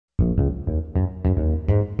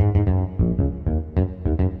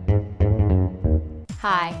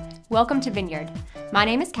Hi, welcome to Vineyard. My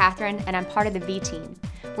name is Catherine and I'm part of the V team.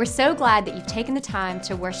 We're so glad that you've taken the time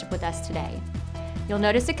to worship with us today. You'll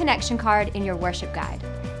notice a connection card in your worship guide.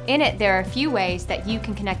 In it, there are a few ways that you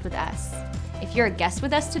can connect with us. If you're a guest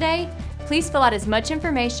with us today, please fill out as much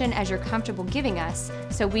information as you're comfortable giving us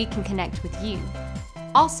so we can connect with you.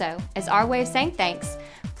 Also, as our way of saying thanks,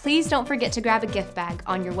 please don't forget to grab a gift bag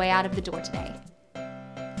on your way out of the door today.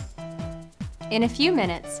 In a few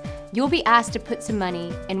minutes, you'll be asked to put some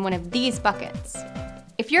money in one of these buckets.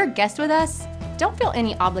 If you're a guest with us, don't feel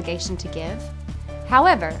any obligation to give.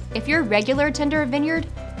 However, if you're a regular attender of Vineyard,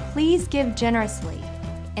 please give generously.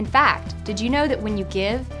 In fact, did you know that when you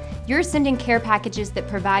give, you're sending care packages that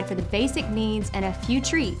provide for the basic needs and a few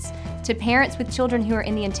treats to parents with children who are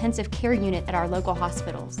in the intensive care unit at our local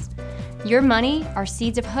hospitals. Your money are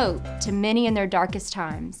seeds of hope to many in their darkest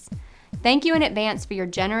times. Thank you in advance for your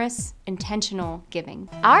generous, intentional giving.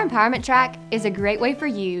 Our empowerment track is a great way for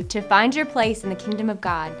you to find your place in the kingdom of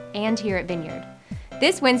God and here at Vineyard.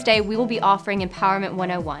 This Wednesday, we will be offering Empowerment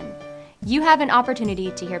 101. You have an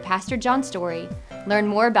opportunity to hear Pastor John's story, learn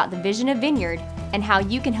more about the vision of Vineyard, and how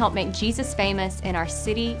you can help make Jesus famous in our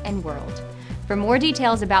city and world. For more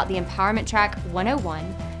details about the Empowerment Track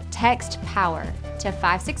 101, text POWER to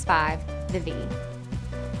 565-THE-V.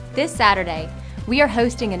 This Saturday, we are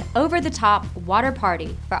hosting an over-the-top water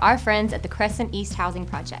party for our friends at the Crescent East Housing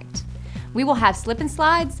Project. We will have slip and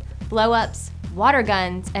slides, blow-ups, water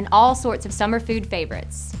guns, and all sorts of summer food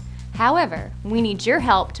favorites. However, we need your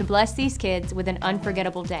help to bless these kids with an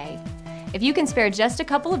unforgettable day. If you can spare just a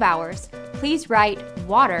couple of hours, please write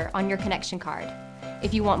WATER on your connection card.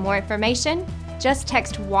 If you want more information, just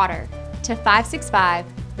text WATER to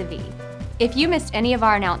 565-THE-V. If you missed any of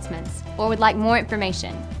our announcements or would like more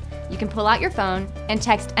information, you can pull out your phone and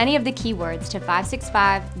text any of the keywords to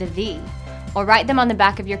 565-THE-V or write them on the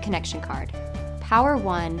back of your connection card. Power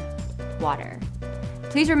 1, water.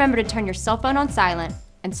 Please remember to turn your cell phone on silent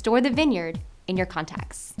and store the Vineyard in your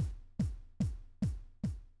contacts.